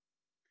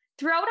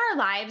Throughout our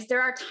lives,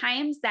 there are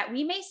times that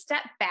we may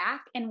step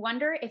back and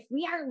wonder if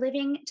we are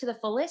living to the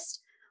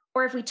fullest,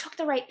 or if we took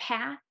the right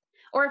path,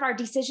 or if our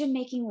decision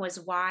making was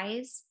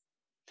wise.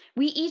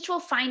 We each will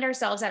find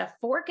ourselves at a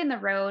fork in the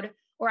road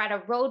or at a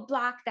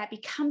roadblock that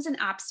becomes an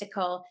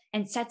obstacle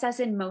and sets us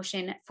in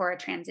motion for a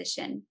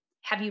transition.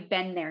 Have you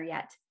been there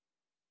yet?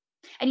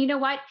 And you know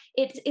what?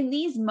 It's in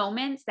these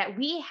moments that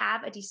we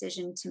have a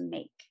decision to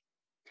make.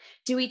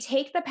 Do we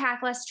take the path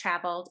less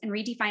traveled and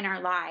redefine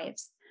our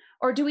lives?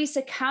 Or do we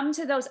succumb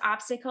to those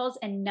obstacles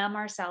and numb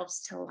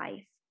ourselves to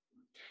life?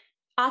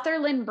 Author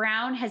Lynn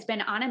Brown has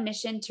been on a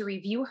mission to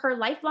review her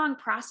lifelong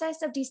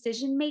process of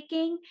decision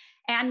making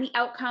and the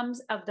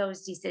outcomes of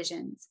those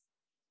decisions.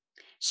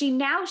 She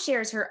now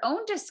shares her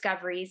own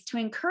discoveries to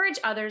encourage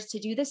others to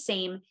do the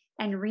same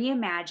and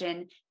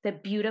reimagine the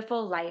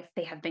beautiful life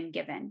they have been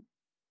given.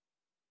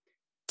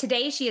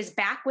 Today, she is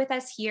back with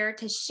us here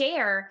to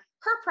share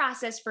her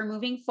process for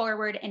moving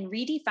forward and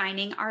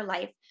redefining our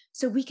life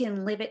so we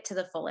can live it to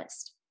the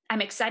fullest.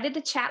 I'm excited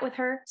to chat with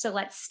her, so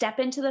let's step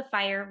into the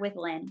fire with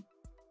Lynn.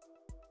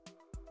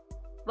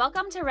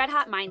 Welcome to Red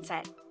Hot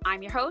Mindset.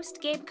 I'm your host,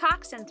 Gabe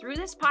Cox, and through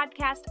this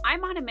podcast,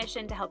 I'm on a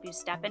mission to help you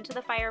step into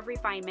the fire of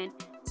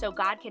refinement so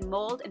God can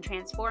mold and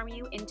transform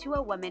you into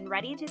a woman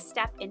ready to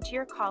step into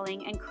your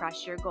calling and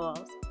crush your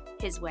goals,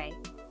 His way.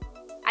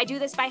 I do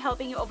this by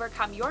helping you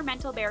overcome your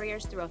mental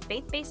barriers through a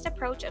faith-based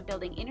approach of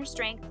building inner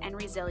strength and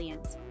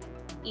resilience.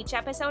 Each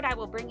episode, I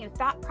will bring you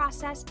thought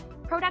process,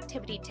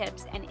 productivity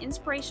tips, and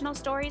inspirational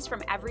stories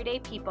from everyday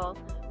people,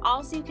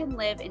 all so you can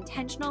live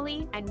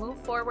intentionally and move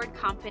forward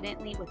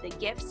confidently with the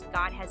gifts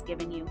God has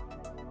given you.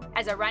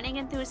 As a running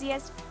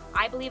enthusiast,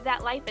 I believe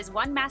that life is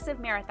one massive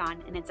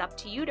marathon, and it's up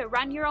to you to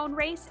run your own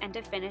race and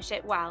to finish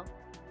it well.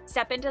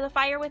 Step into the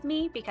fire with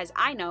me because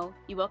I know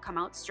you will come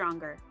out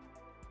stronger.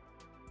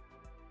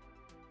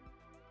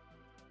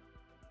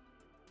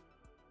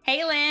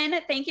 Hey, Lynn,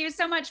 thank you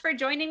so much for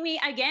joining me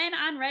again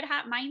on Red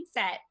Hot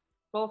Mindset.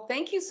 Well,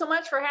 thank you so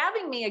much for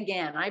having me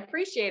again. I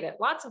appreciate it.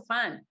 Lots of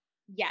fun.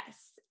 Yes,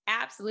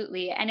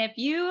 absolutely. And if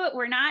you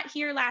were not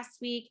here last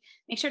week,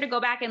 make sure to go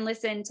back and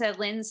listen to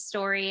Lynn's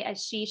story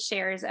as she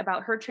shares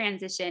about her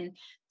transition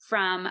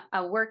from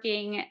a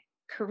working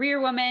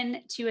career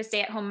woman to a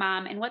stay-at-home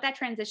mom and what that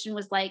transition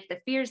was like, the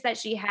fears that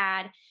she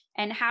had,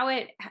 and how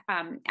it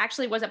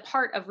actually was a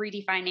part of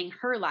redefining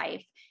her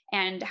life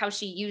and how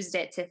she used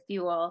it to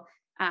fuel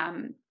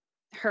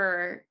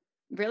her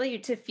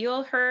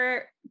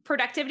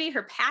productivity,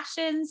 her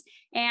passions,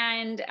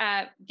 and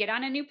get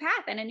on a new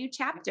path and a new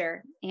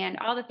chapter and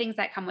all the things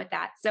that come with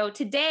that. So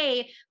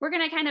today we're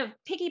going to kind of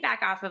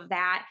piggyback off of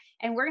that,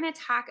 and we're going to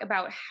talk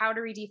about how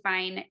to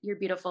redefine your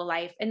beautiful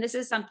life. And this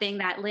is something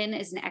that Lynn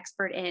is an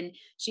expert in.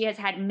 She has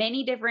had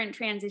many different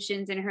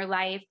transitions in her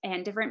life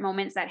and different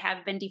moments that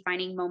have been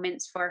defining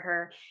moments for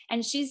her.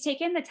 And she's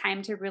taken the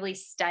time to really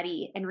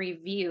study and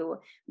review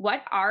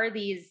what are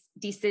these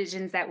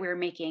decisions that we're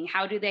making?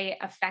 How do they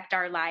affect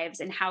our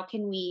lives? And how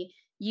can we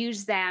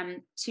use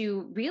them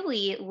to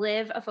really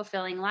live a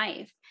fulfilling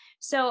life?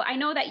 So I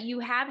know that you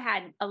have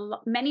had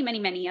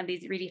many of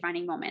these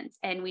redefining moments.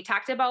 And we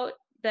talked about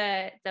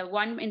the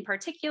one in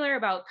particular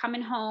about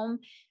coming home.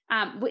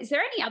 Is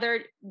there any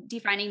other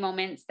defining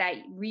moments that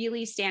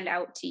really stand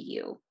out to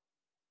you?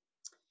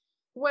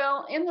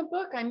 Well, in the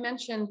book, I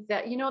mentioned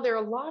that, there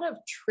are a lot of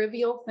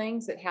trivial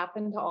things that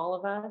happen to all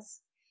of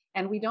us,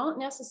 and we don't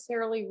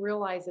necessarily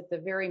realize at the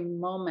very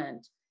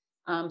moment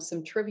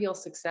some trivial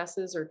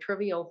successes or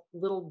trivial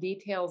little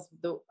details,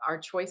 our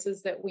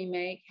choices that we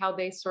make, how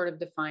they sort of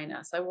define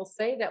us. I will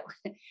say that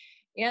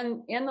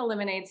in the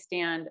lemonade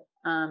stand,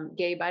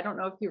 Gabe, I don't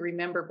know if you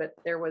remember, but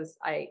there was,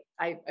 I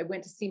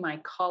went to see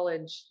my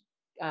college,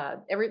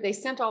 they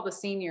sent all the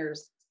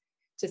seniors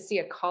to see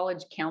a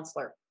college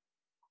counselor.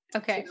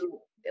 Okay. To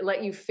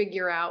let you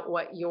figure out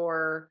what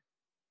your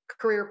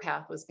career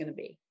path was going to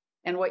be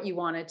and what you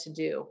wanted to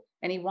do.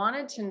 And he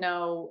wanted to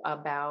know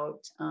about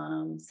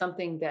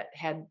something that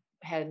had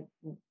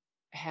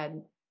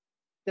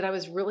that I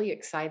was really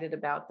excited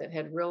about, that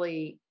had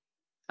really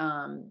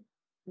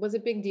was a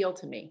big deal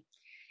to me.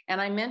 And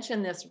I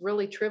mentioned this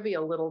really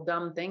trivial little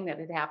dumb thing that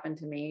had happened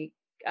to me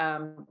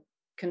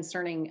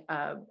concerning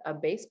a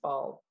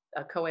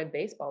co-ed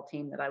baseball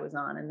team that I was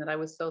on, and that I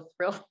was so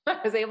thrilled I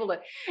was able to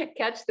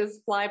catch this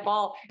fly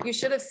ball. You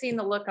should have seen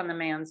the look on the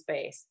man's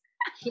face.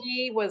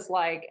 He was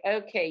like,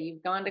 okay,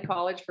 you've gone to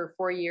college for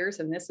 4 years,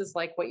 and this is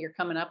like what you're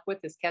coming up with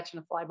is catching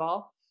a fly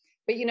ball.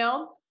 But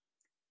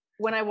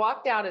when I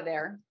walked out of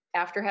there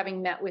after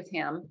having met with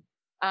him,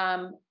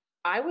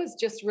 I was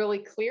just really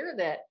clear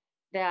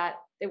that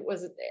it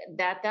was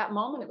that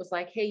moment. It was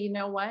like, hey, you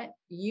know what?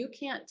 You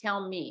can't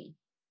tell me.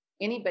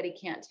 Anybody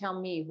can't tell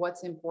me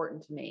what's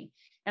important to me.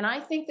 And I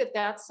think that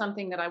that's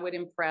something that I would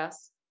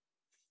impress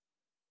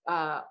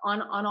on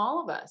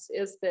all of us,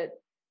 is that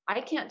I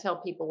can't tell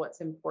people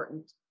what's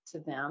important to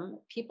them.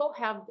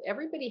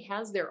 Everybody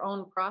has their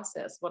own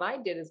process. What I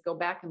did is go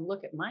back and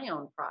look at my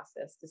own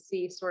process to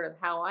see sort of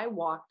how I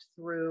walked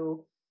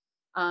through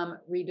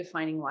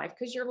redefining life,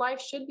 because your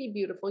life should be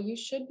beautiful. You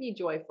should be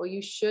joyful.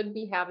 You should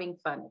be having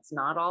fun. It's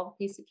not all a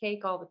piece of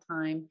cake all the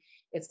time.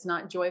 It's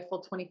not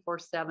joyful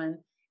 24/7.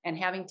 And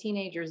having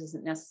teenagers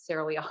isn't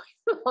necessarily always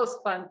the most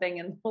fun thing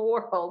in the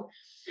world,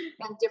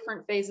 and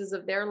different phases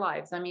of their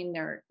lives. I mean,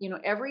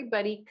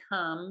 everybody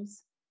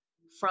comes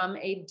from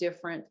a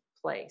different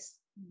place,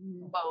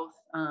 both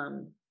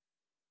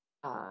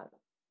uh,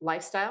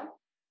 lifestyle,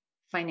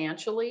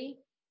 financially,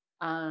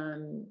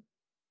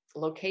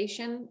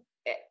 location,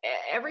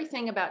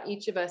 everything about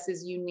each of us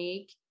is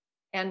unique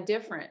and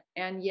different.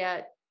 And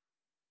yet,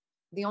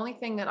 the only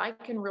thing that I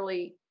can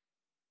really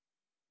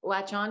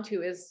latch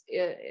onto is,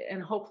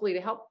 and hopefully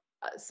to help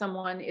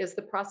someone, is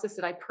the process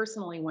that I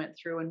personally went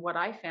through and what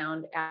I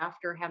found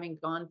after having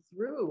gone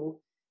through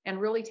and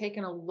really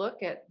taken a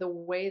look at the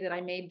way that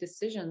I made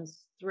decisions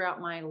throughout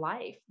my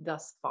life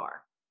thus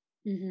far.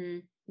 Mm-hmm.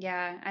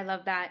 Yeah, I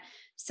love that.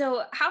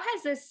 So, how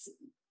has this?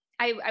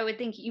 I would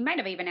think you might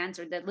have even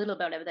answered a little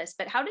bit of this,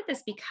 but how did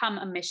this become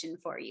a mission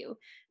for you?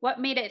 What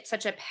made it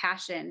such a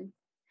passion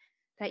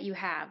that you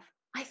have?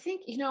 I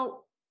think,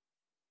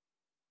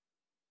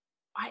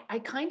 I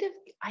kind of,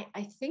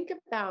 I think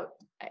about,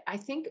 I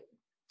think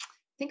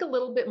a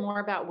little bit more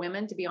about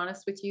women, to be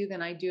honest with you,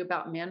 than I do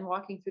about men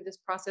walking through this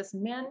process.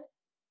 Men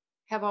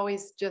have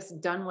always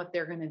just done what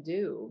they're going to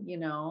do,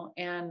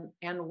 and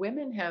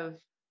women have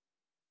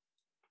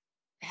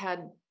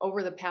had,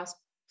 over the past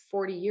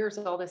 40 years,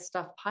 all this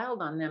stuff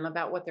piled on them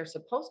about what they're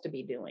supposed to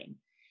be doing.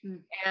 Mm.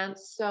 And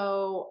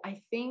so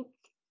I think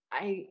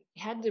I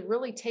had to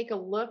really take a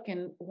look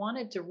and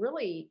wanted to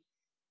really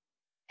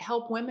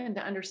help women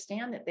to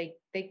understand that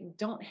they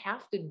don't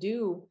have to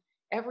do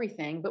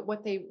everything, but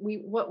what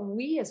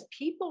we as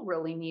people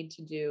really need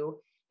to do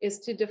is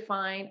to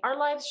define our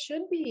lives.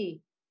 Should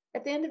be,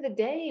 at the end of the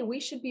day, we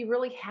should be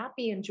really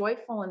happy and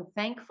joyful and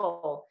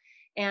thankful,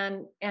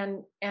 and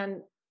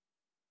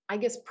I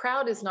guess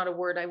proud is not a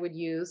word I would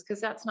use, because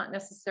that's not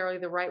necessarily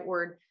the right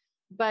word,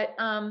 but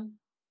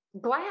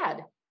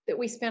glad that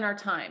we spent our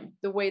time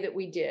the way that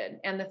we did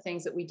and the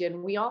things that we did.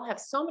 And we all have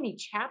so many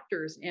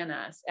chapters in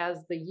us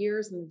as the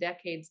years and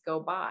decades go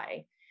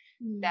by,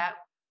 that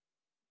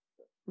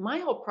my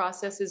whole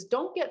process is,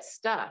 don't get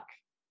stuck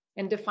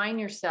and define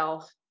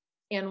yourself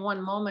in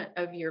one moment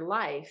of your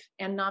life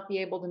and not be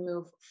able to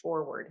move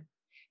forward.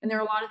 And there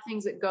are a lot of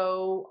things that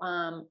go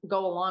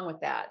along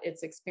with that.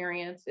 It's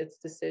experience, it's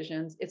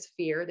decisions, it's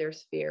fear.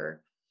 There's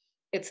fear.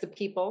 It's the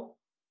people.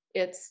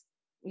 It's,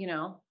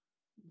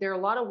 there are a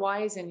lot of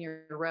whys in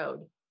your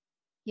road.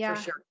 Yeah.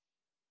 For sure.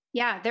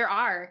 Yeah, there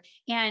are.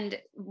 And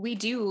we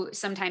do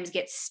sometimes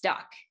get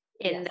stuck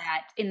in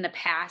that, in the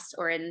past,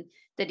 or in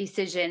the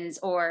decisions,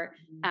 or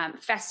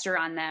fester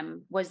on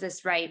them. Was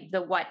this right?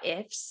 The what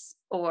ifs,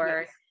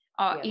 or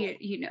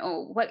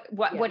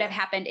what would have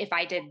happened if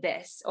I did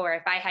this, or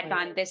if I had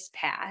gone this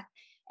path.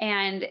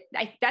 And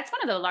that's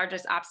one of the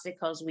largest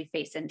obstacles we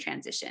face in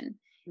transition.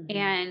 Mm-hmm.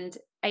 And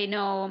I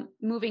know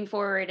moving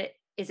forward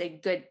is a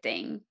good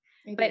thing,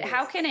 but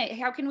how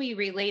can we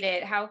relate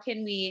it? How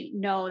can we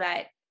know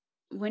that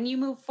when you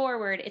move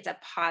forward, it's a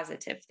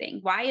positive thing?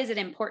 Why is it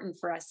important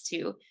for us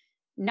to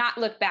not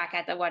look back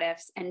at the what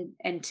ifs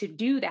and to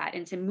do that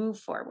and to move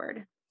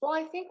forward? Well,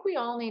 I think we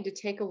all need to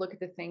take a look at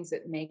the things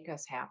that make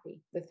us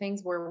happy, the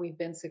things where we've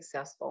been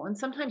successful. And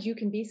sometimes you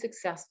can be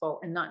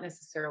successful and not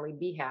necessarily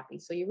be happy.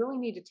 So you really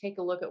need to take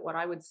a look at what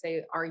I would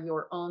say are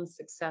your own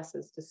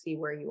successes to see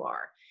where you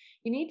are.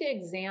 You need to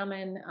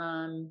examine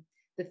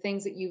the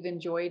things that you've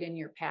enjoyed in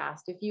your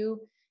past. If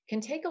you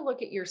can take a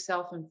look at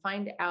yourself and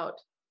find out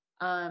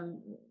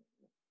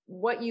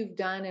what you've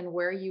done and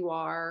where you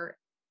are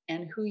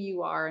and who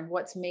you are and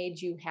what's made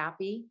you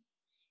happy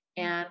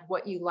and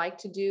what you like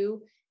to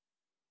do,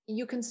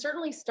 you can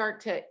certainly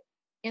start to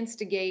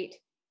instigate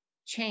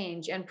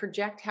change and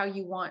project how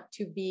you want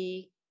to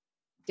be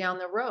down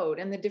the road,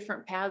 and the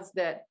different paths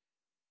that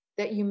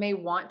you may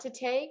want to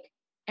take,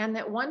 and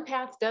that one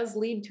path does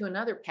lead to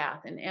another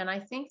path. And I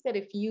think that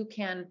if you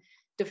can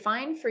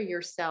define for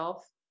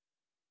yourself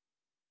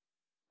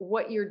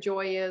what your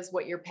joy is,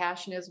 what your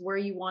passion is, where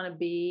you want to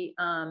be,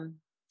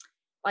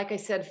 like I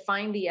said,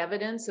 find the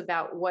evidence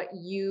about what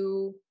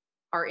you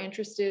are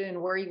interested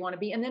in, where you want to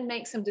be, and then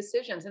make some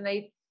decisions. And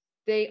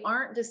they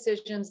aren't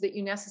decisions that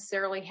you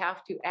necessarily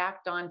have to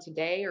act on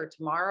today or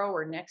tomorrow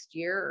or next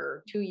year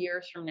or 2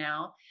 years from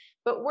now.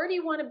 But where do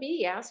you want to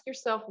be? Ask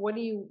yourself, what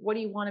do you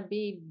want to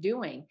be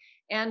doing?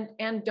 And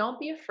don't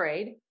be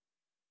afraid.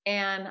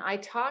 And I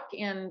talk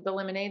in the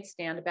Lemonade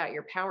Stand about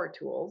your power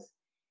tools,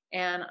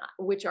 and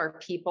which are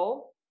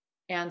people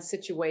and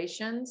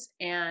situations,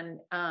 and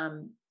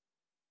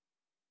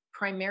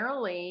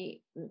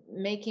primarily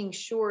making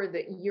sure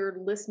that you're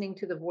listening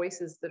to the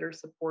voices that are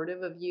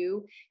supportive of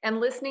you and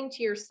listening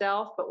to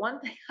yourself. But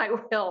one thing I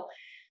will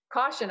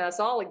caution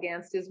us all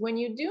against is when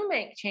you do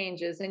make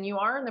changes and you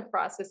are in the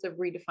process of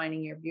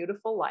redefining your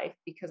beautiful life,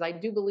 because I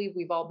do believe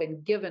we've all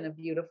been given a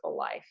beautiful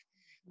life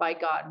by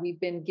God. We've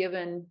been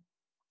given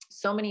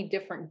so many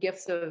different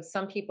gifts.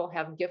 Some people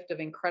have gift of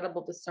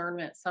incredible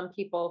discernment. Some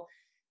people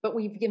but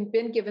we've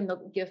been given the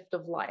gift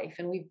of life,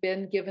 and we've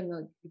been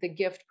given the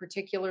gift,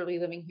 particularly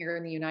living here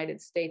in the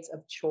United States,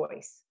 of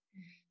choice.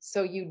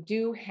 So you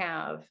do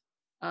have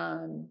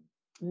um,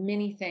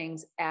 many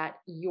things at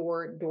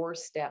your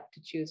doorstep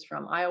to choose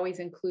from. I always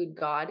include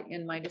God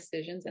in my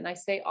decisions, and I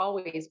say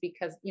always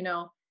because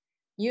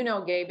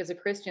Gabe, as a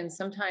Christian,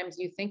 sometimes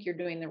you think you're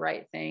doing the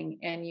right thing,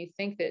 and you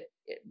think that,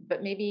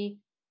 but maybe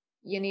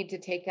you need to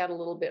take that a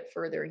little bit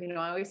further.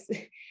 I always,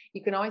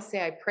 you can always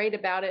say, I prayed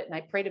about it and I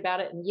prayed about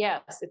it. And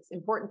yes, it's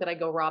important that I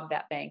go rob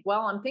that bank.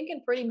 Well, I'm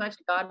thinking pretty much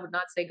God would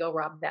not say, go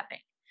rob that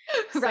bank.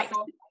 Right.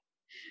 So,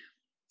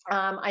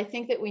 I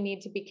think that we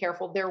need to be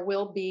careful. There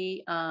will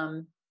be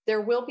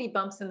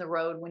bumps in the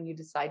road when you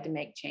decide to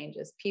make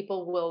changes.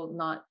 People will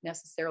not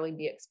necessarily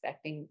be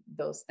expecting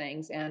those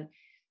things. And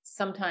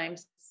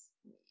sometimes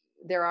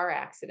there are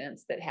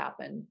accidents that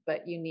happen,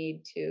 but you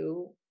need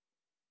to,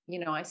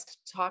 I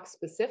talk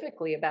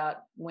specifically about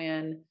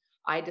when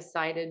I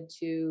decided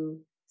to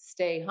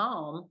stay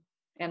home,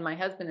 and my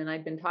husband and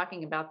I'd been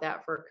talking about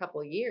that for a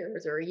couple of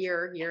years, or a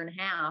year and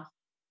a half.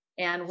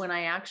 And when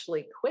I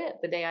actually quit,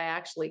 the day I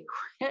actually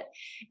quit,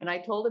 and I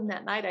told him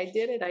that night I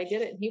did it,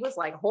 and he was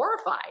like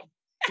horrified,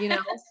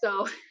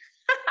 so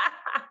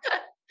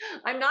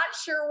I'm not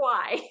sure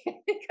why,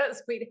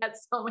 because we'd had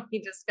so many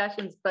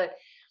discussions, but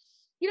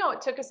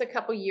it took us a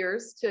couple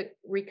years to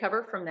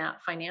recover from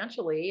that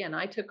financially. And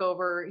I took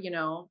over,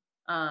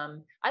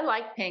 I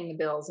like paying the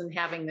bills and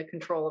having the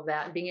control of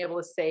that and being able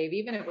to save,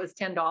 even if it was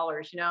 $10,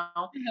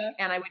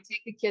 and I would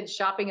take the kids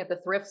shopping at the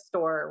thrift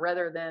store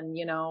rather than,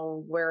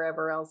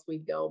 wherever else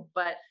we'd go.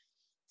 But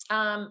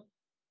I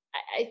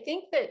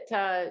think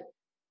that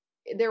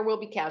there will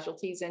be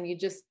casualties, and you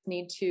just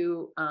need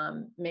to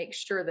make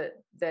sure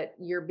that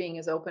you're being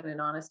as open and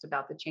honest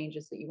about the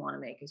changes that you want to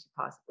make as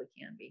you possibly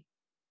can be.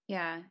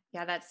 Yeah.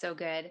 Yeah. That's so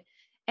good.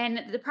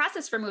 And the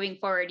process for moving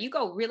forward, you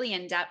go really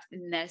in depth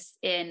in this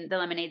in the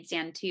Lemonade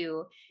Stand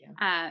too,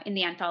 in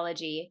the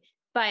anthology.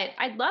 But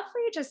I'd love for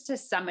you just to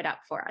sum it up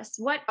for us.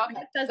 What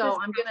does so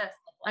this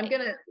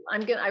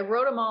I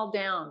wrote them all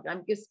down.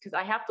 I'm just, because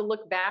I have to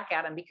look back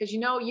at them, because you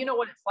know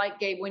what it's like,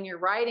 Gabe, when you're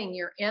writing,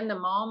 you're in the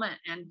moment,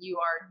 and you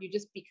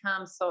just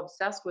become so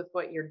obsessed with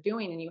what you're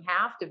doing, and you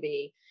have to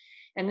be.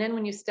 And then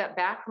when you step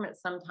back from it,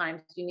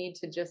 sometimes you need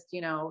to just,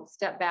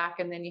 step back,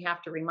 and then you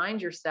have to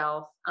remind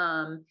yourself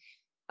of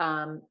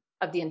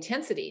the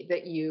intensity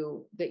that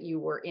you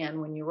were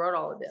in when you wrote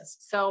all of this.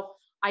 So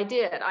I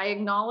did. I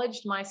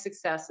acknowledged my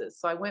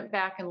successes. So I went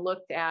back and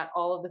looked at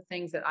all of the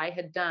things that I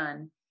had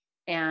done.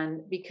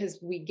 And because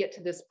we get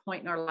to this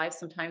point in our life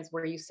sometimes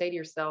where you say to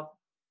yourself,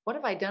 what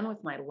have I done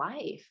with my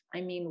life?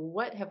 I mean,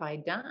 what have I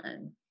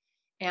done?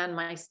 And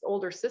my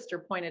older sister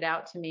pointed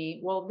out to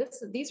me, well,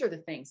 these are the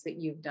things that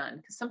you've done.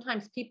 Because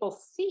sometimes people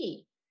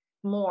see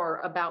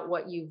more about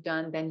what you've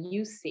done than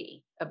you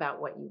see about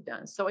what you've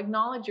done. So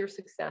acknowledge your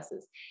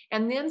successes,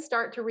 and then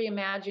start to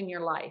reimagine your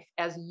life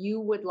as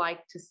you would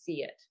like to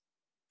see it.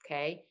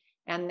 Okay.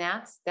 And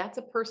that's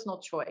a personal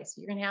choice.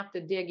 You're going to have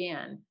to dig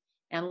in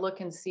and look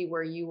and see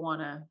where you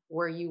want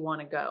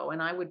to go.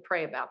 And I would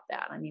pray about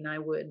that. I mean, I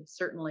would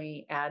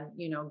certainly add,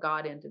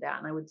 God into that.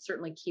 And I would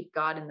certainly keep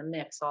God in the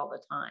mix all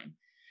the time.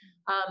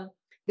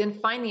 Then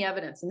find the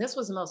evidence. And this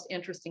was the most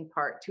interesting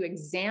part, to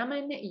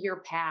examine your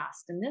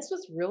past. And this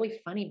was really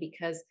funny,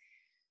 because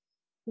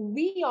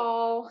we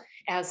all,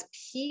 as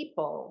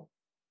people,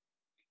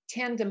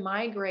 tend to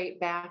migrate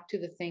back to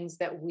the things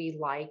that we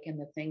like and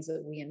the things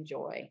that we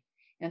enjoy.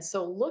 And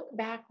so look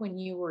back when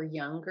you were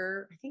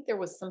younger. I think there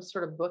was some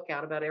sort of book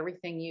out about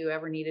everything you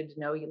ever needed to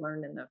know you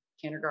learned in the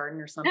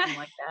kindergarten or something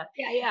like that.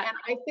 Yeah. And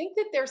I think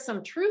that there's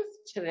some truth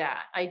to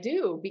that. I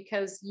do,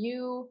 because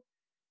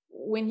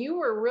when you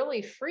were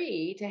really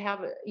free to have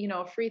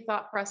a free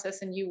thought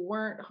process, and you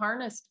weren't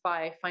harnessed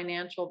by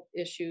financial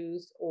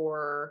issues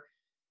or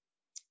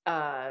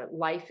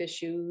life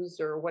issues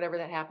or whatever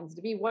that happens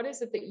to be, what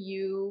is it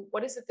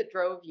that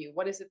drove you?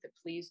 What is it that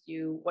pleased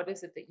you? What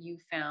is it that you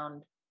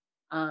found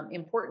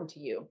important to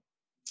you?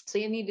 So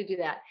you need to do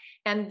that.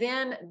 And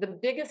then the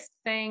biggest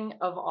thing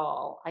of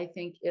all, I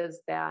think,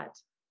 is that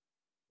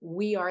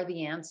we are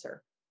the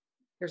answer.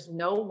 There's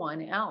no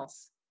one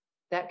else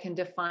that can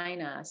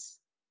define us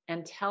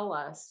and tell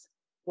us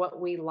what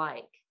we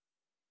like,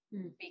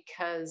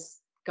 because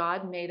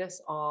God made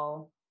us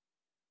all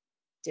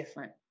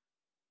different.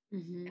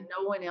 Mm-hmm. And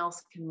no one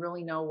else can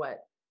really know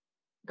what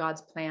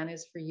God's plan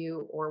is for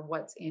you or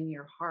what's in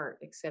your heart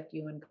except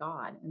you and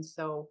God. And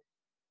so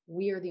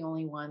we are the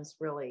only ones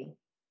really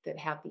that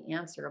have the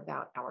answer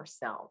about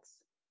ourselves.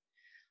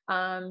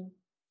 And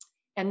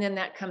then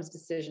that comes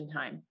decision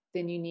time.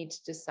 Then you need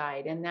to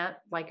decide. And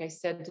that, like I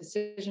said,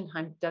 decision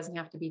time doesn't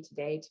have to be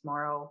today,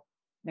 tomorrow,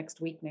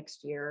 next week,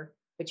 next year,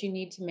 but you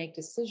need to make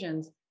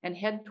decisions and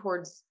head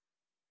towards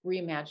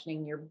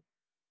redefining your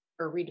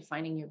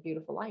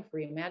beautiful life.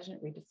 Reimagine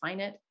it, redefine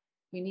it.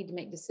 You need to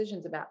make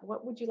decisions about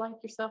what would you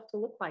like yourself to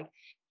look like.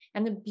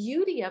 And the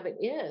beauty of it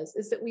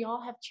is that we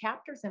all have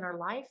chapters in our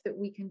life that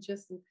we can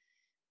just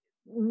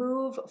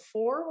move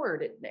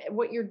forward.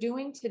 What you're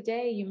doing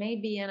today, you may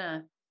be in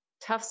a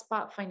tough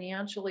spot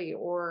financially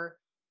or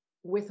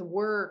with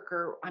work,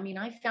 or I mean,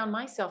 I found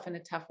myself in a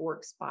tough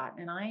work spot,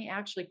 and I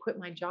actually quit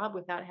my job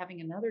without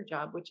having another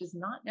job, which is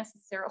not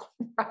necessarily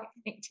the right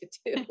thing to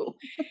do,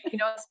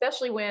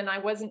 especially when I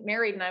wasn't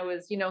married and I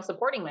was,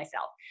 supporting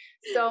myself.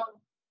 So,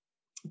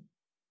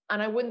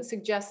 and I wouldn't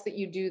suggest that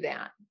you do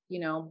that,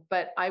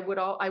 but I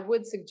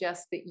would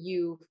suggest that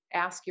you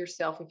ask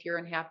yourself, if you're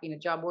unhappy in a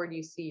job, where do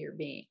you see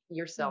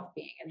yourself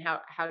being, and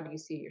how do you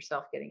see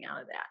yourself getting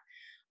out of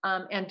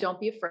that? And don't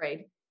be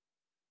afraid.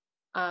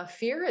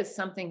 Fear is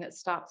something that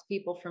stops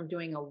people from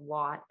doing a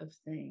lot of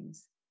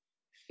things.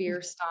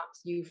 Fear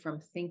stops you from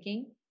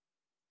thinking.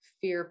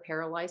 Fear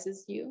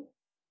paralyzes you.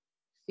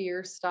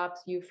 Fear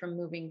stops you from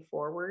moving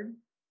forward.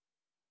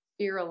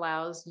 Fear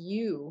allows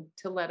you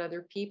to let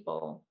other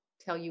people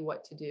tell you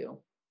what to do.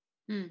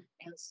 And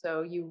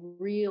so you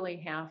really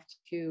have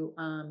to,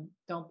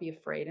 don't be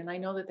afraid. And I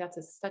know that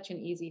that's such an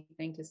easy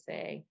thing to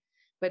say,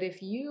 but if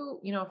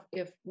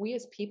if we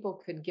as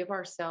people could give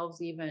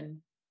ourselves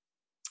even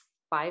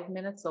 5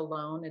 minutes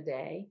alone a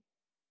day,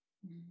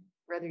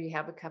 whether you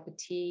have a cup of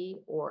tea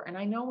and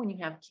I know when you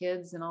have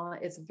kids and all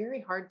that, it's very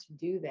hard to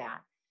do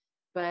that.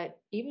 But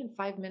even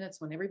 5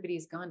 minutes when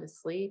everybody's gone to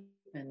sleep,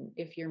 and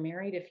if you're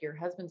married, if your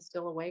husband's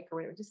still awake or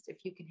whatever, just if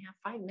you can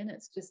have 5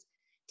 minutes just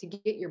to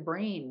get your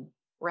brain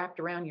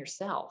wrapped around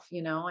yourself,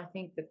 I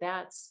think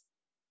that's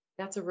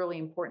a really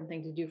important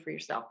thing to do for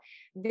yourself.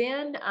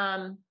 Then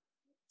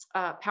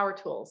power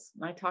tools.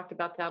 I talked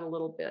about that a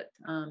little bit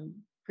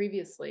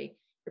previously.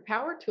 Your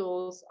power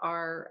tools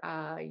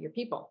are your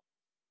people,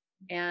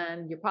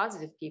 and your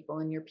positive people,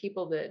 and your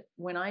people that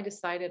when I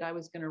decided I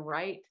was going to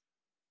write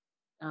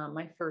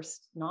my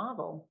first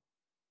novel,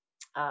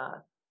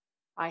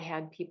 I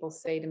had people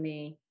say to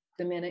me,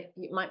 the minute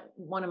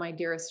one of my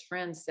dearest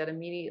friends said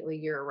immediately,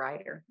 "You're a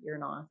writer, you're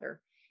an author."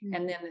 Mm-hmm.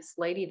 And then this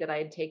lady that I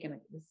had taken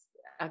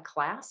a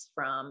class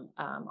from,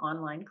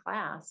 online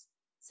class,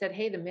 said,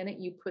 "Hey, the minute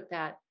you put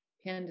that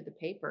pen to the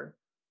paper,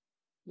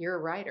 you're a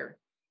writer."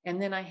 And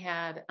then I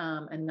had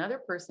another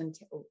person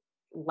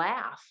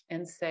laugh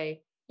and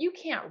say, "You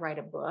can't write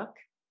a book."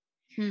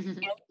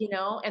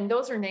 And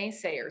those are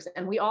naysayers,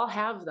 and we all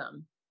have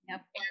them.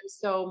 Yep. And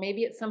so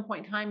maybe at some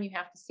point in time you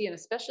have to see, and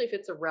especially if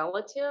it's a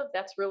relative,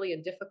 that's really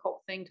a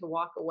difficult thing to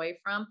walk away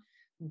from,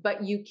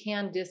 but you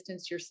can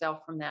distance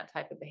yourself from that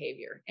type of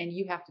behavior, and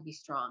you have to be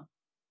strong.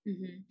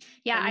 Mm-hmm.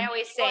 Yeah. I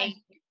always say,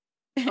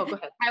 oh, go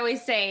ahead. I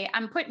always say,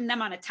 I'm putting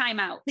them on a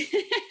timeout.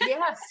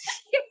 Yes,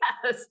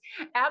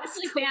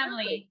 absolutely.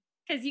 Family,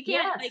 because you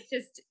can't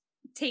just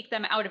take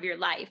them out of your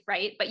life,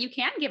 right? But you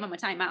can give them a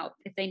timeout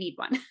if they need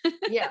one.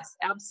 Yes,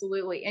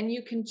 absolutely. And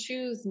you can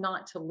choose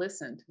not to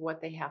listen to what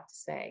they have to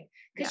say,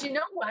 because you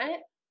know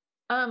what?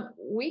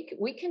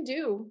 We can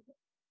do.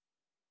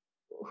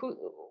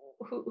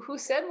 Who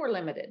said we're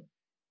limited?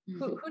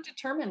 Mm-hmm. Who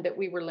determined that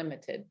we were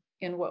limited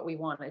in what we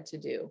wanted to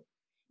do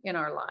in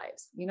our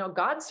lives?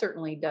 God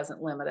certainly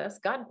doesn't limit us.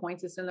 God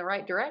points us in the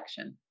right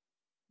direction.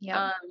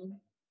 Yeah.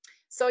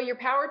 So your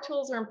power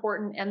tools are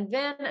important. And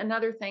then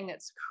another thing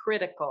that's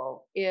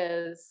critical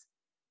is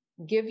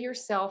give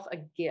yourself a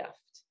gift.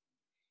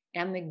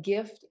 And the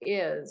gift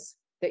is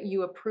that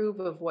you approve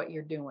of what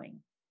you're doing.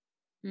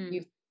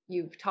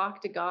 You've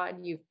talked to God,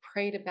 you've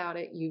prayed about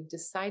it, you've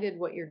decided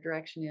what your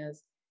direction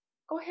is.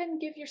 Go ahead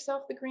and give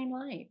yourself the green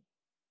light.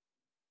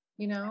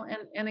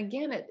 And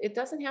again, it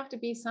doesn't have to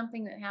be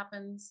something that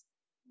happens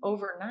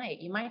overnight.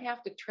 You might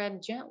have to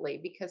tread gently,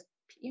 because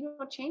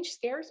change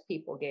scares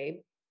people, Gabe.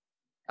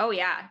 Oh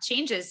yeah.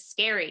 Change is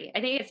scary. I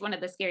think it's one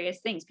of the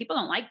scariest things. People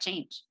don't like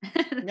change.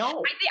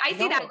 No, I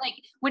see that, like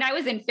when I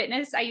was in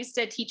fitness, I used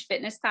to teach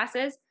fitness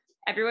classes.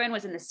 Everyone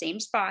was in the same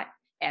spot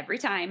every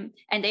time.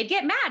 And they'd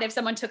get mad if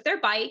someone took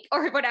their bike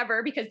or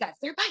whatever, because that's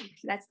their bike.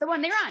 That's the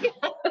one they're on.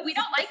 But we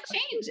don't like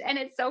change. And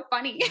it's so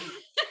funny.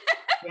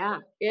 Yeah.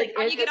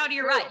 How do you get out of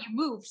your rut? You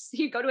move. So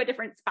you go to a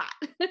different spot.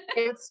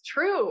 It's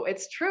true.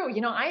 It's true.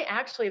 I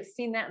actually have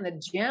seen that in the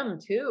gym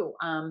too.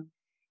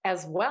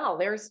 As well.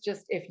 There's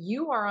just, if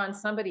you are on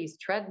somebody's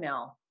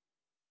treadmill,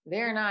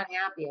 they're not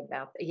happy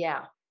about that.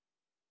 Yeah.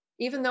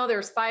 Even though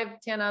there's 5,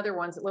 10 other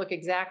ones that look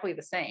exactly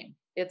the same,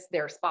 it's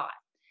their spot.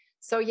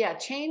 So yeah,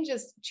 change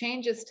is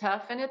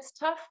tough, and it's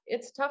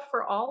tough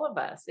for all of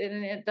us.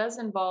 And it does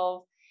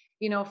involve,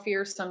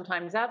 fear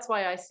sometimes. That's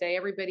why I say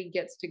everybody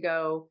gets to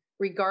go,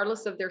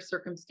 regardless of their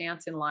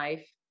circumstance in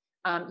life.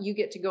 You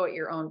get to go at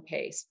your own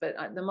pace. But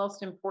the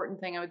most important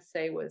thing I would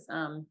say was,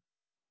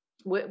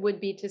 would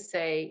be to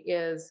say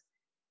is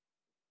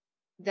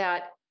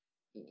that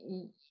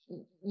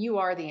you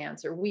are the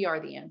answer. We are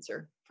the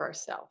answer for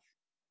ourselves.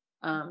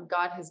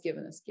 God has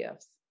given us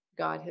gifts.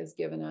 God has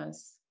given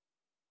us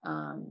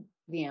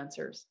the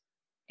answers,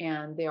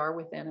 and they are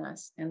within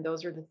us. And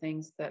those are the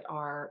things that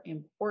are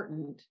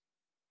important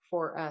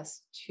for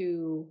us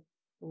to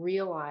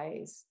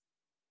realize,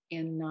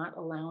 in not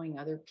allowing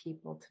other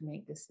people to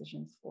make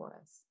decisions for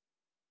us.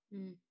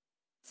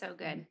 So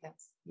good.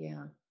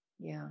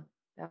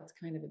 That's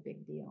kind of a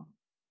big deal.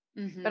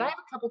 Mm-hmm. But I have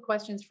a couple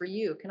questions for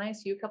you. Can I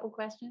ask you a couple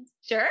questions?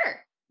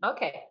 Sure.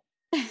 Okay.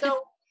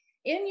 So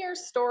in your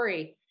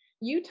story,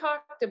 you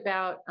talked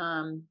about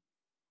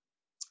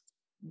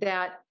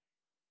that.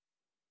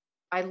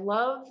 I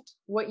loved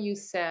what you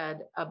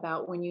said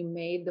about when you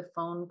made the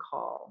phone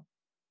call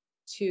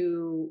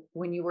to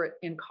when you were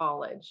in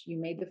college. You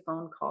made the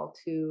phone call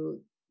to,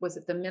 was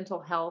it the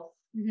mental health?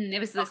 It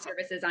was the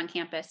services on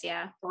campus.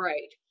 Yeah.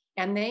 Right.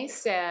 And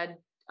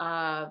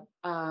uh,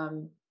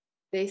 um,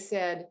 they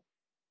said,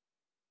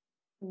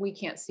 we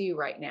can't see you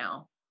right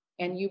now.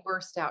 And you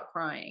burst out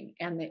crying.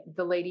 And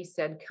the lady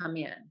said, come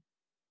in.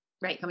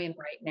 Right. Come in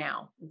right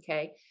now.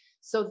 Okay.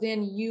 So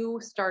then you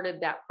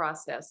started that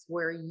process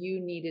where you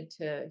needed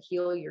to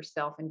heal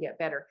yourself and get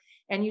better.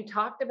 And you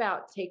talked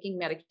about taking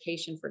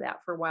medication for that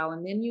for a while.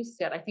 And then you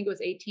said, I think it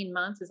was 18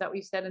 months. Is that what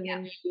you said?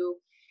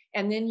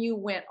 And then you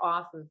went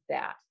off of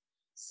that.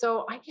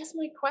 So I guess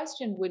my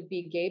question would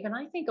be, Gabe, and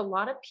I think a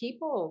lot of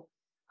people,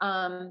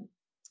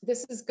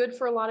 this is good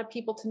for a lot of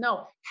people to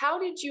know. How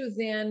did you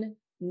then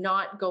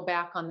not go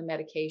back on the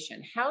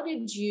medication? How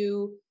did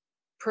you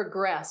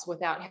progress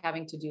without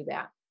having to do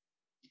that?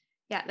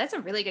 Yeah, that's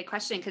a really good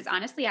question because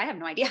honestly, I have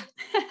no idea.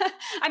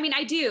 I mean,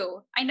 I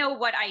do. I know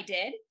what I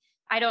did.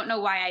 I don't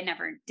know why I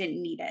never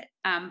didn't need it.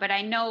 But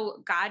I know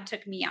God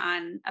took me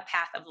on a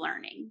path of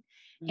learning.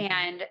 Mm-hmm.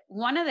 And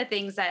one of the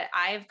things that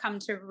I've come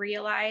to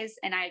realize,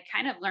 and I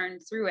kind of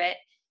learned through it,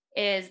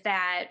 is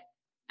that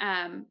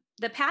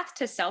the path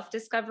to self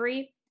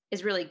discovery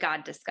is really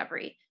God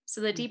discovery.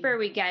 So the deeper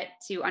we get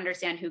to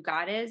understand who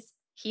God is,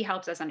 He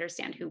helps us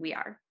understand who we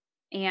are.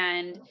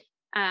 And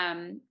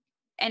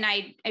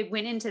I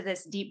went into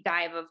this deep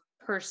dive of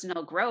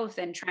personal growth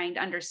and trying to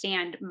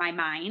understand my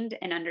mind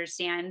and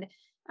understand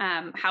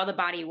how the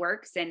body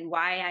works and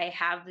why I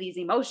have these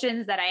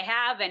emotions that I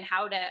have and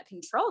how to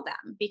control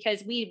them,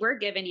 because we were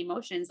given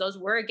emotions. Those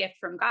were a gift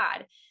from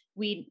God.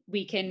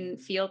 We can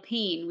feel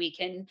pain, we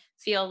can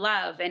feel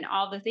love, and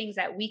all the things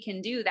that we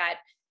can do that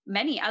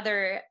many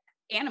other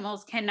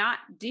animals cannot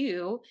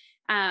do.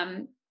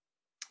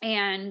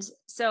 And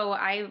so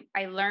I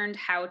learned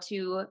how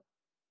to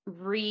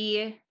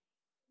readjust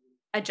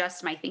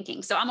my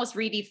thinking. So almost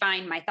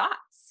redefine my thoughts.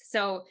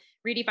 So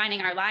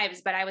redefining our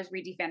lives, but I was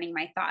redefining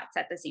my thoughts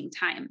at the same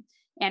time.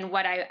 And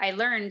what I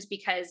learned,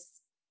 because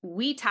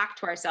we talk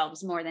to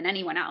ourselves more than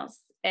anyone else,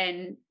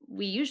 and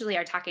we usually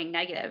are talking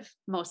negative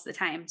most of the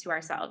time to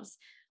ourselves.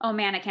 Oh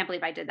man, I can't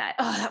believe I did that.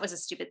 Oh, that was a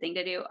stupid thing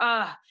to do.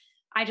 Oh,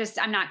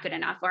 I'm not good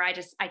enough, or I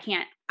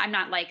can't, I'm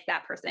not like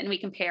that person. We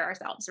compare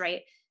ourselves,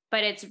 right?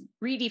 But it's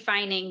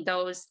redefining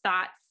those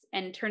thoughts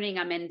and turning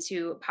them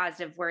into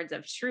positive words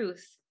of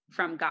truth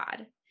from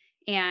God.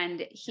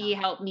 And He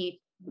helped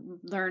me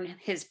learn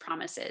His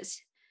promises.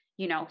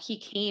 You know, He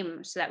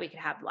came so that we could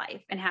have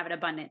life and have it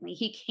abundantly.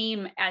 He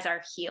came as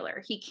our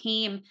healer. He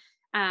came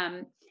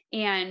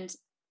and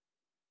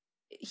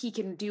He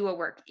can do a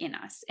work in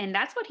us. And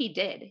that's what He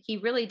did. He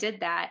really did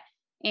that.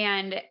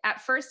 And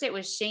at first it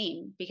was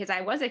shame because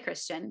I was a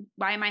Christian.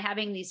 Why am I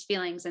having these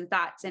feelings and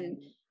thoughts? And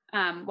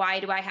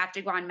why do I have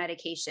to go on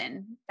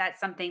medication?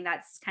 That's something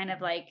that's kind of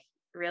like,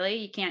 really,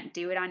 you can't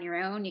do it on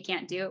your own. You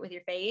can't do it with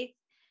your faith.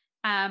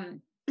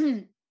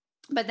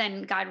 But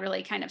then God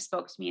really kind of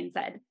spoke to me and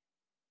said,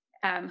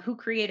 who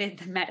created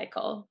the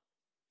medical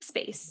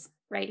space,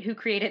 right? Who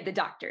created the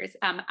doctors?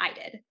 I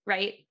did,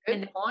 right?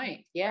 Good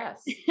point.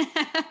 Yes.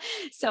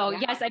 So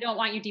yes, I don't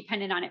want you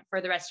dependent on it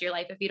for the rest of your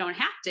life if you don't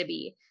have to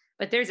be,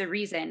 but there's a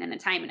reason and a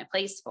time and a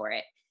place for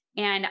it.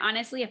 And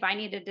honestly, if I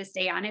needed to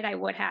stay on it, I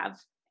would have.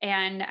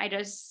 And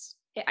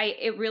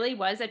it really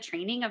was a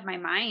training of my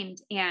mind.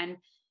 And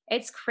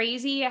it's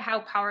crazy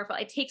how powerful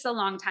it takes. A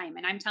long time.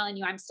 And I'm telling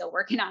you, I'm still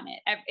working on it.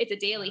 It's a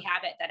daily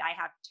habit that I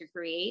have to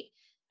create.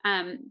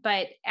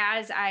 But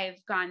as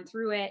I've gone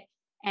through it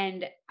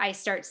and I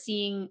start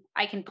seeing,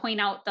 I can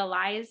point out the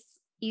lies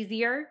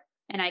easier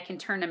and I can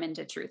turn them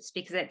into truths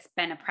because it's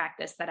been a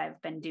practice that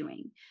I've been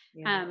doing.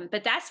 Yeah.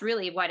 But that's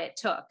really what it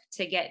took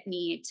to get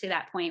me to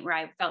that point where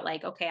I felt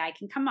like, okay, I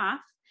can come off.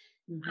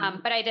 Mm-hmm.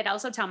 But I did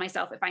also tell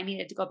myself if I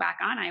needed to go back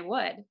on, I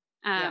would.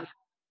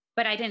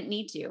 But I didn't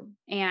need to.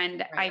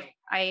 And right.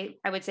 I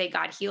would say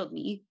God healed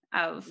me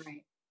of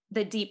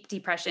the deep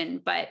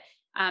depression. But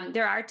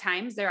there are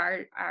times,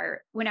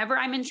 whenever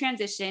I'm in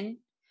transition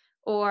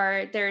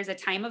or there's a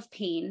time of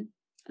pain,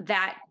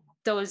 that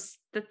those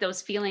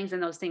feelings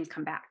and those things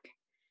come back.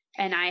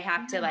 And I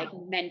have to like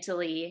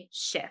mentally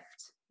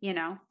shift, you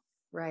know?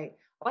 Right.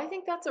 Well, I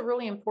think that's a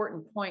really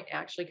important point,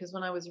 actually, because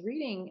when I was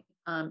reading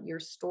your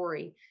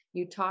story,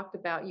 you talked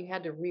about you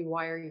had to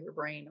rewire your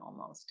brain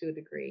almost to a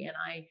degree. And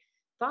I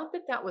thought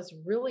that was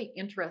really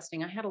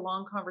interesting. I had a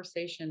long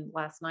conversation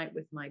last night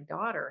with my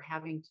daughter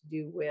having to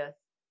do with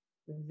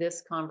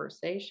this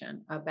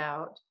conversation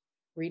about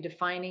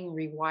redefining,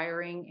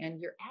 rewiring.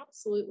 And you're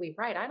absolutely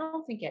right. I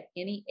don't think at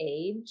any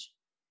age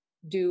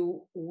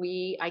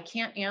I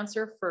can't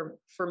answer for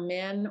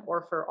men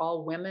or for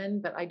all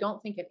women, but I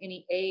don't think at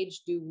any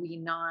age do we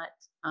not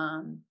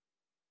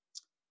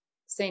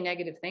say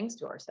negative things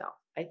to ourselves.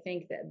 I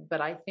think that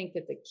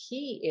the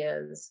key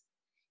is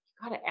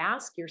you got to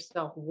ask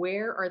yourself,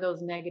 where are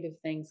those negative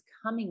things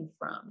coming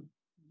from?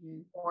 Mm-hmm.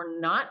 We're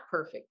not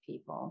perfect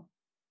people.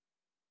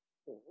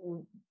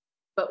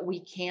 but we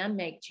can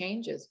make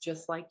changes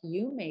just like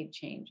you made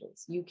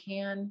changes. You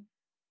can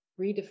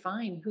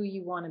redefine who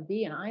you want to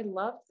be. And I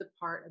loved the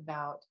part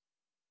about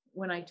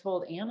when I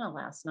told Anna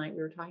last night,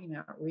 we were talking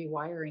about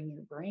rewiring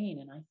your brain.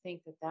 And I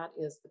think that that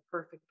is the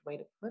perfect way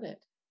to put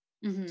it,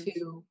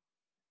 to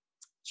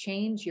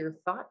change your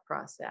thought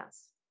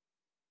process.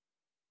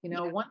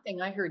 One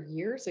thing I heard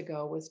years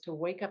ago was to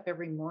wake up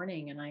every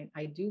morning. And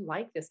I do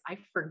like this. I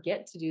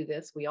forget to do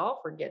this. We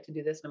all forget to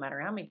do this no matter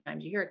how many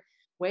times you hear it.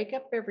 Wake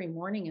up every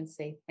morning and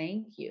say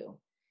thank you.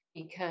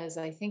 Because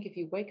I think if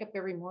you wake up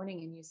every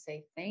morning and you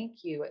say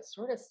thank you, it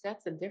sort of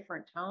sets a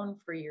different tone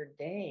for your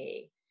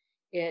day.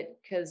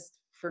 Because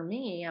for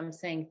me, I'm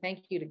saying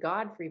thank you to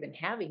God for even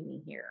having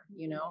me here,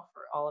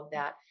 for all of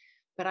that.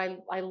 But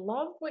I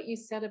loved what you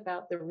said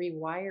about the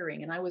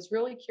rewiring. And I was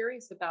really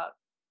curious about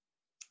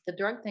the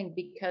drug thing,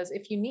 because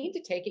if you need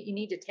to take it, you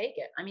need to take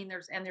it. I mean,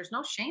 there's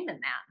no shame in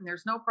that. And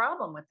there's no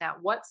problem with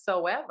that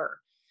whatsoever.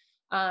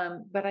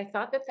 But I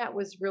thought that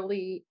was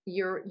really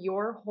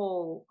your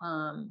whole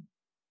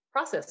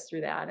process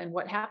through that, and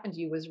what happened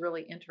to you was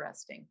really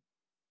interesting.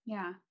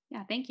 Yeah.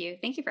 Thank you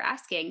for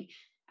asking.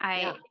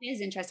 It is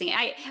interesting.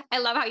 I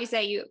love how you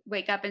say you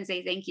wake up and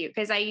say thank you,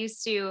 because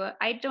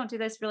I don't do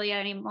this really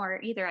anymore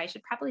either. I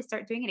should probably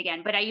start doing it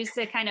again, but I used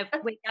to kind of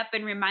wake up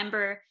and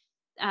remember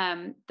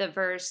the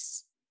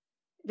verse,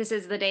 "This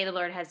is the day the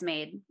Lord has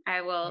made.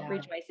 I will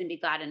rejoice and be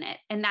glad in it."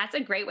 And that's a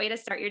great way to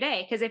start your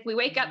day. Because if we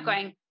wake up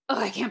going, "Oh,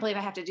 I can't believe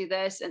I have to do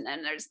this. And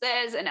then there's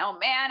this, and oh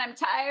man, I'm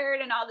tired,"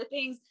 and all the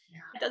things,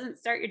 it doesn't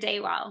start your day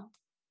well,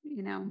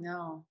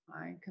 No,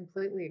 I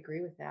completely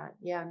agree with that.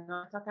 Yeah, no,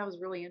 I thought that was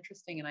really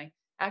interesting. And I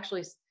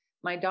actually,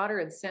 my daughter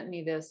had sent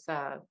me this,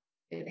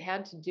 it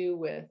had to do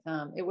with,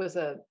 it was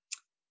a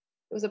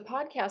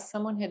podcast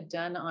someone had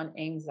done on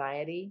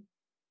anxiety.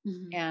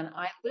 And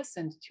I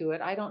listened to it.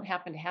 I don't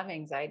happen to have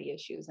anxiety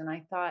issues. And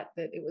I thought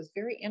that it was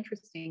very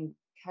interesting,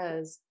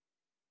 because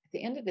at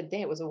the end of the day,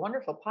 it was a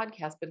wonderful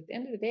podcast. But at the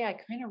end of the day, I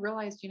kind of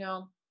realized,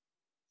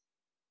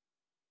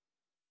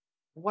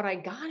 what I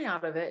got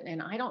out of it.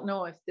 And I don't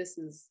know if this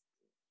is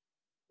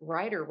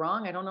right or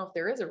wrong. I don't know if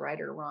there is a right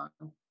or wrong.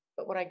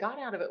 But what I got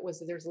out of it was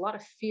that there's a lot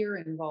of fear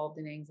involved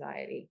in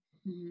anxiety.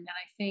 And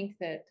I think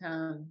that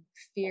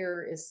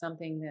fear is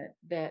something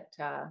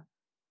that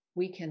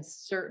we can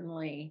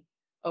certainly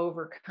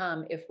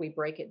overcome if we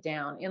break it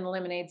down. In the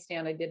lemonade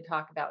stand, I did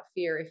talk about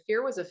fear. If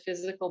fear was a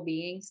physical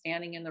being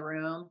standing in the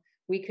room,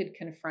 we could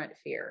confront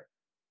fear,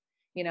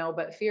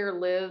 but fear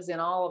lives in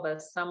all of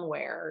us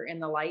somewhere, in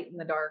the light and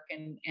the dark.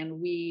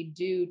 And we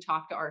do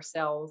talk to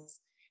ourselves.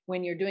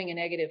 When you're doing a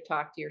negative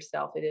talk to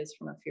yourself, it is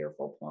from a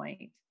fearful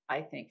point,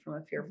 I think, from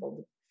a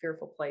fearful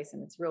place.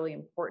 And it's really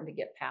important to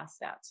get past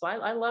that. So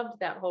I loved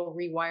that whole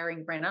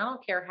rewiring brain. I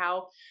don't care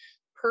how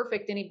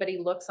perfect anybody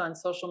looks on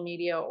social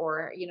media,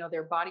 or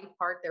their body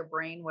part, their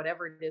brain,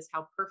 whatever it is,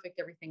 how perfect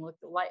everything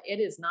looks.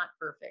 It is not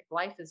perfect.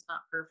 Life is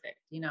not perfect.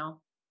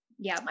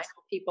 Yeah. I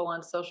know people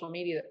on social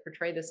media that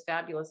portray this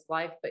fabulous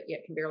life, but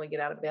yet can barely get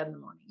out of bed in the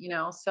morning.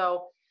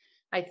 So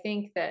I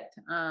think that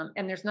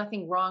and there's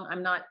nothing wrong.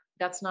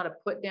 That's not a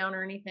put down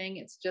or anything.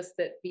 It's just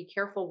that be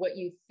careful what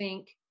you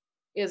think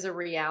is a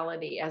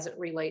reality as it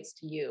relates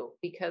to you,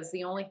 because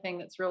the only thing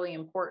that's really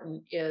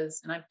important is,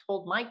 and I've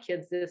told my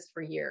kids this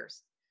for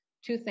years,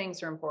 two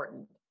things are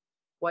important: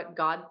 what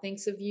God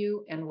thinks of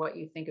you and what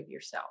you think of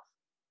yourself.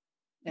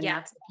 And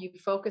that's, if you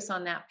focus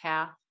on that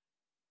path.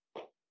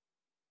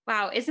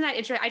 Wow. Isn't that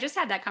interesting? I just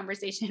had that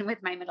conversation with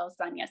my middle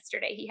son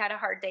yesterday. He had a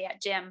hard day at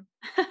gym.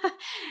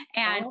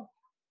 And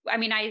I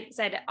mean, I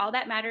said, all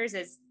that matters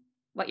is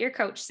what your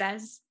coach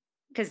says,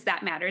 because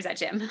that matters at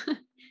gym.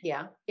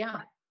 Yeah.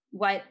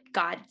 What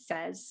God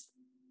says.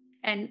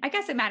 And I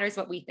guess it matters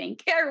what we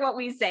think or what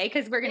we say,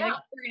 because we're gonna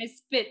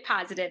spit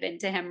positive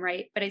into him,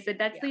 right? But I said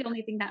that's the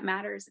only thing that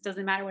matters. It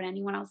doesn't matter what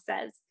anyone else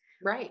says.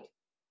 Right.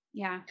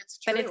 Yeah. It's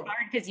true. But it's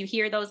hard because you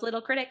hear those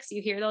little critics,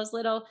 you hear those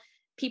little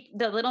people,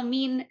 the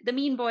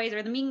mean boys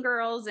or the mean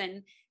girls,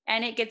 and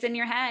it gets in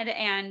your head,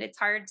 and it's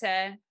hard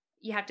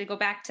you have to go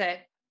back to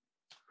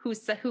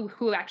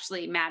who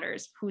actually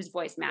matters, whose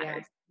voice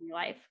matters in your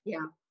life.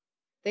 Yeah.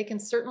 They can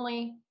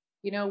certainly,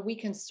 we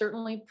can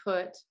certainly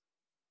put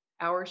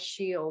our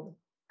shield.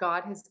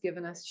 God has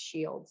given us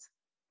shields,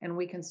 and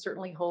we can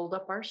certainly hold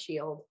up our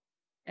shield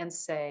and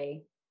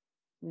say,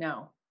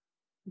 no,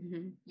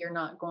 you're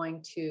not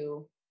going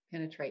to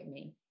penetrate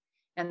me.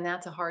 And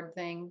that's a hard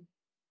thing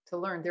to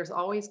learn. There's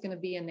always going to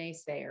be a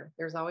naysayer.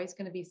 There's always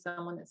going to be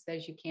someone that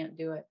says you can't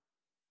do it.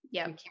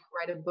 Yeah. You can't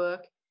write a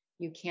book.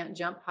 You can't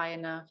jump high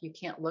enough. You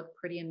can't look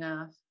pretty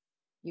enough.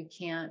 You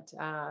can't,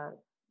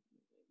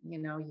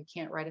 you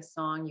can't write a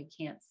song. You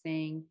can't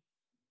sing.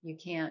 You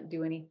can't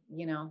do any,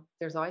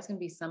 there's always going to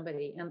be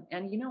somebody.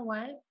 And you know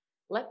what?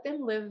 Let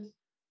them live,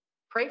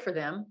 pray for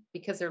them,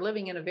 because they're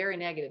living in a very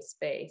negative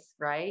space,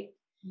 right?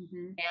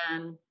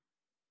 And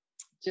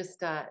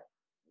just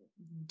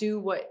do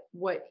what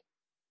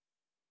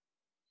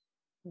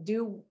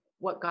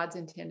God's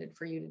intended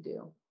for you to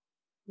do.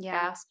 Yeah.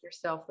 Ask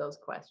yourself those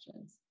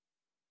questions.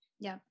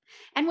 Yeah.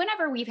 And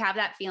whenever we've had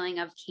that feeling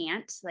of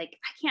can't, like,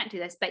 I can't do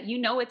this, but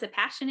it's a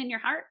passion in your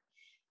heart.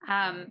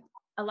 Yeah.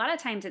 A lot of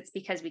times it's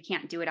because we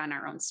can't do it on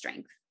our own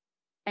strength,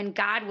 and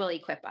God will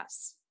equip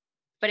us.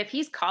 But if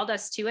he's called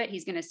us to it,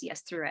 he's going to see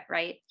us through it,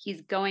 right?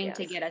 He's going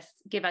to Yes.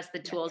 give us the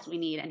tools Yes. we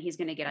need, and he's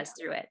going to get us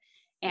Yeah. through it.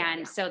 Yeah.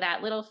 And so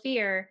that little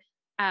fear,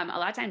 a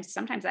lot of times,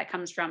 sometimes that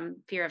comes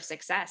from fear of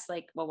success.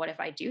 Like, well, what if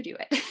I do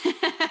it?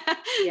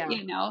 Yeah.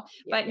 Yeah.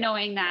 But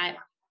knowing that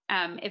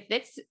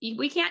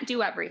we can't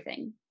do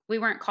everything. We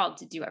weren't called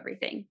to do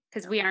everything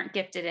because we aren't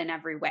gifted in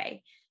every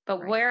way. But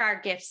Right. where our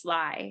gifts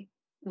lie,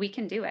 we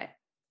can do it.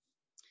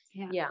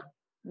 Yeah. Yeah.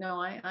 No,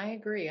 I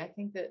agree. I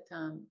think that,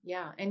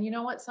 yeah. And you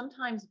know what?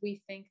 Sometimes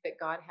we think that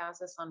God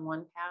has us on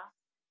one path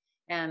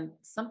and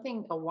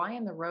a Y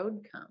in the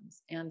road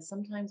comes. And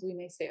sometimes we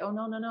may say, oh,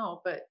 no, no,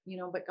 no. But,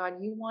 but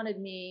God, you wanted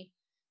me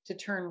to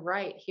turn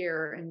right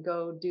here and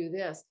go do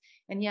this.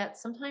 And yet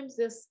sometimes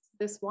this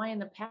Y in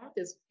the path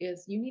is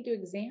you need to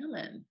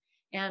examine.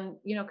 And,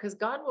 because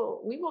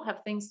we will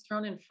have things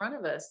thrown in front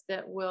of us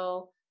that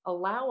will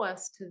allow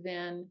us to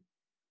then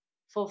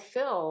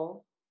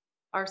fulfill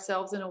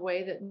ourselves in a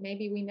way that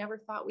maybe we never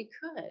thought we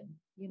could,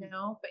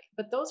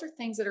 but those are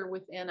things that are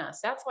within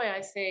us. That's why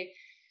I say,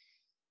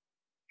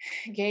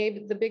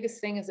 Gabe, the biggest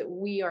thing is that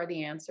we are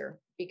the answer,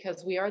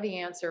 because we are the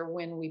answer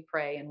when we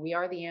pray, and we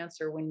are the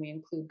answer when we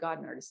include God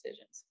in our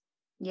decisions.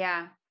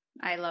 Yeah,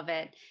 I love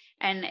it.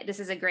 And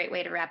this is a great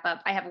way to wrap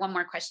up. I have one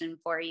more question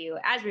for you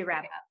as we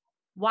wrap up.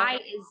 Why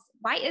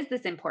is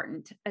this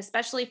important,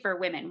 especially for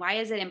women? Why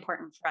is it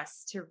important for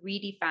us to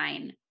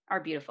redefine our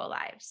beautiful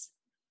lives?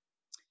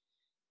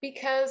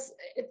 Because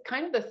it's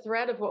kind of the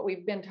thread of what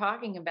we've been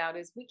talking about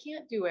is we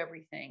can't do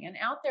everything. And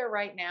out there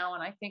right now,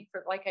 and I think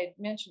like I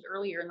mentioned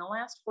earlier, in the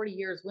last 40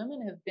 years,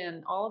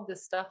 women all of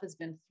this stuff has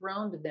been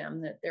thrown to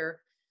them that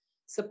they're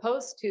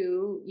supposed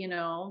to,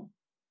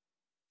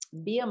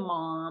 be a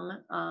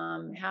mom,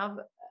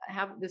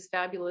 have this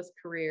fabulous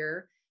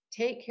career,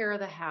 take care of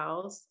the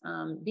house,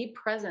 be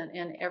present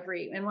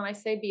and when I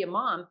say be a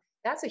mom,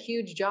 that's a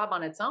huge job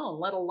on its own,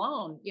 let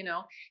alone,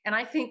 and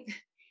I think,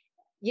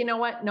 you know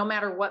what, no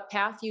matter what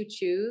path you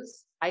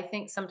choose, I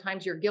think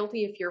sometimes you're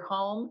guilty if you're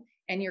home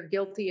and you're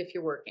guilty if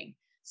you're working.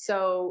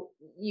 So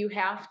you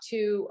have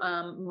to,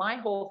 my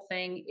whole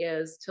thing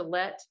is to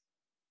let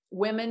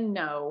women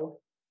know,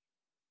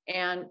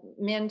 and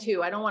men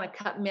too. I don't want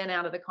to cut men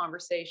out of the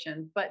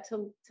conversation, but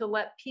to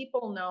let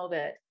people know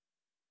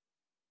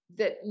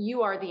that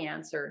you are the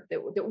answer,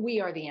 that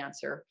we are the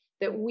answer,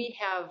 that we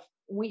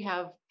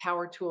have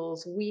power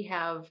tools, we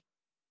have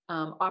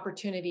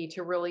opportunity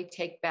to really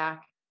take a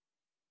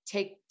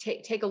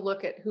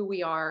look at who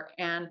we are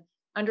and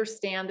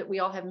understand that we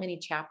all have many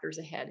chapters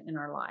ahead in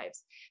our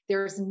lives.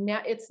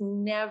 It's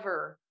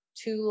never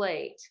too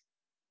late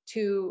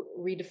to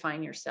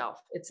redefine yourself.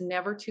 It's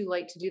never too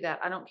late to do that.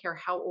 I don't care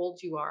how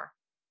old you are.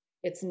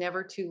 It's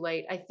never too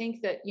late. I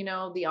think that,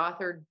 the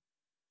author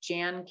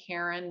Jan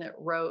Karon that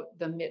wrote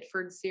the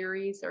Mitford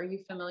series. Are you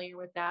familiar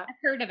with that? I've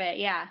heard of it.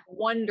 Yeah.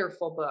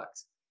 Wonderful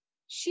books.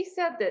 She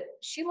said that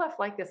she left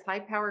like this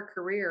high-powered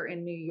career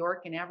in New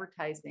York in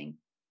advertising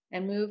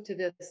and moved to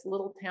this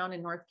little town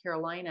in North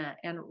Carolina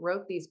and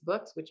wrote these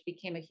books, which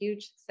became a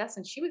huge success.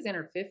 And she was in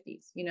her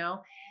 50s,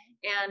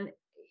 and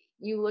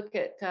you look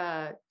at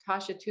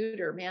Tasha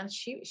Tudor, man,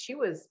 she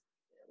was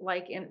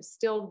like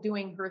still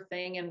doing her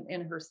thing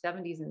in her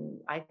 70s. And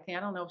I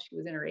don't know if she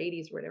was in her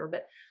 80s or whatever,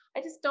 but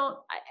I just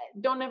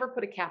don't ever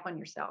put a cap on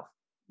yourself.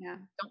 Yeah.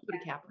 Don't put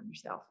a cap on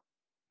yourself.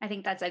 I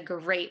think that's a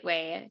great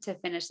way to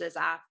finish this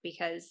off,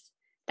 because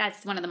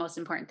that's one of the most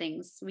important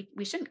things.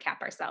 We shouldn't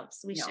cap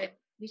ourselves.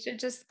 We should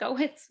just go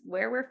with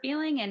where we're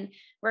feeling and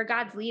where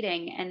God's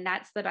leading. And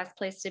that's the best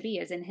place to be,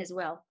 is in his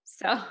will.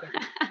 So,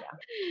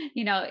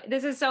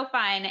 this is so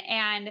fun.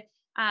 And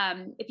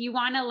if you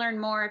want to learn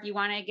more, if you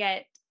want to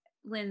get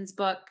Lynn's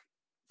book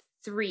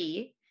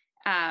 3,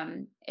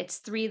 it's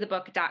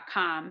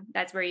 3thebook.com.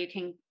 That's where you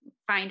can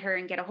find her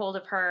and get a hold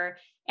of her.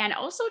 And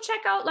also check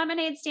out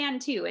Lemonade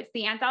Stand too. It's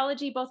the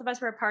anthology both of us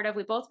were a part of.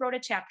 We both wrote a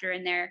chapter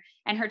in there,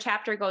 and her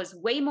chapter goes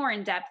way more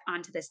in depth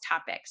onto this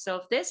topic. So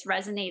if this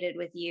resonated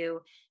with you,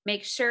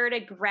 make sure to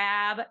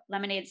grab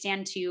Lemonade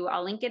Stand 2.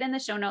 I'll link it in the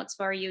show notes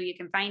for you. You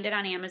can find it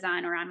on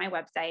Amazon or on my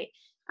website.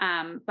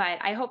 But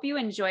I hope you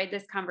enjoyed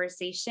this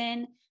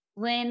conversation.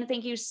 Lynn,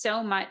 thank you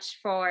so much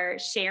for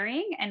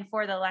sharing and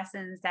for the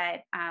lessons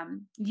that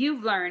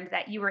you've learned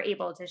that you were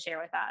able to share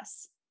with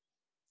us.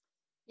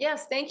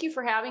 Yes, thank you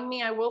for having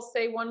me. I will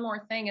say one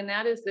more thing, and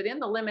that is that in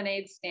the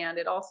Lemonade Stand,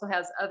 it also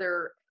has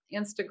other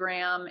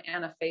Instagram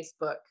and a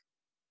Facebook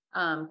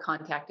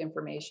contact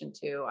information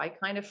too. I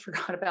kind of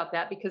forgot about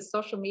that because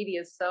social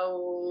media is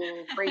so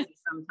crazy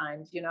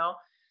sometimes,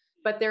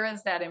 but there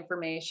is that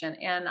information.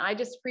 And I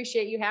just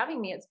appreciate you having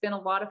me. It's been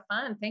a lot of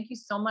fun. Thank you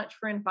so much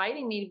for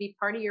inviting me to be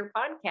part of your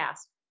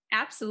podcast.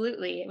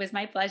 Absolutely. It was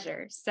my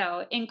pleasure.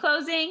 So in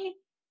closing,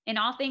 in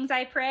all things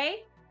I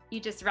pray, you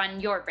just run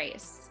your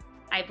race.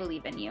 I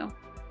believe in you.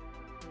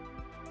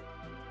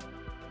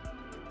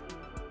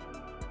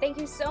 Thank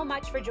you so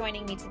much for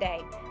joining me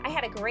today. I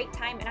had a great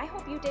time, and I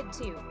hope you did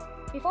too.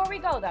 Before we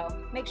go, though,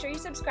 make sure you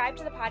subscribe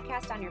to the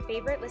podcast on your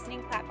favorite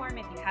listening platform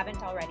if you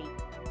haven't already.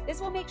 This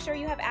will make sure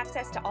you have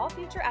access to all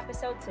future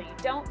episodes so you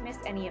don't miss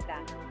any of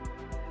them.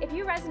 If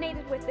you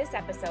resonated with this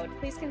episode,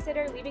 please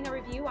consider leaving a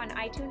review on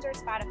iTunes or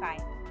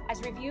Spotify,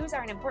 as reviews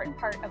are an important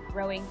part of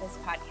growing this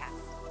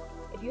podcast.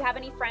 If you have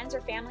any friends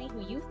or family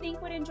who you think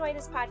would enjoy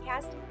this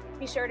podcast,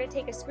 be sure to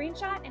take a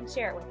screenshot and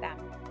share it with them.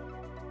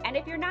 And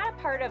if you're not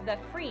a part of the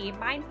free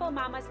Mindful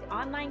Mamas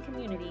online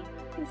community,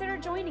 consider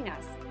joining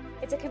us.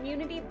 It's a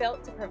community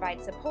built to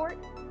provide support,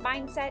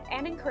 mindset,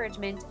 and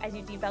encouragement as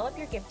you develop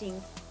your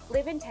giftings,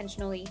 live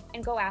intentionally,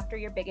 and go after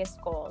your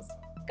biggest goals,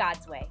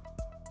 God's way.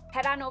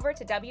 Head on over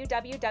to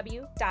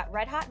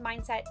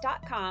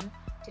www.redhotmindset.com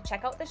to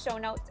check out the show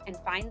notes and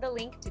find the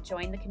link to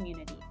join the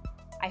community.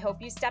 I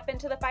hope you step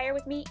into the fire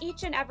with me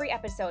each and every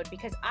episode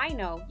because I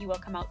know you will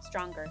come out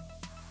stronger.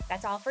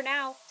 That's all for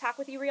now. Talk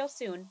with you real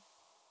soon.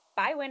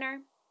 Bye,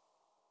 winner.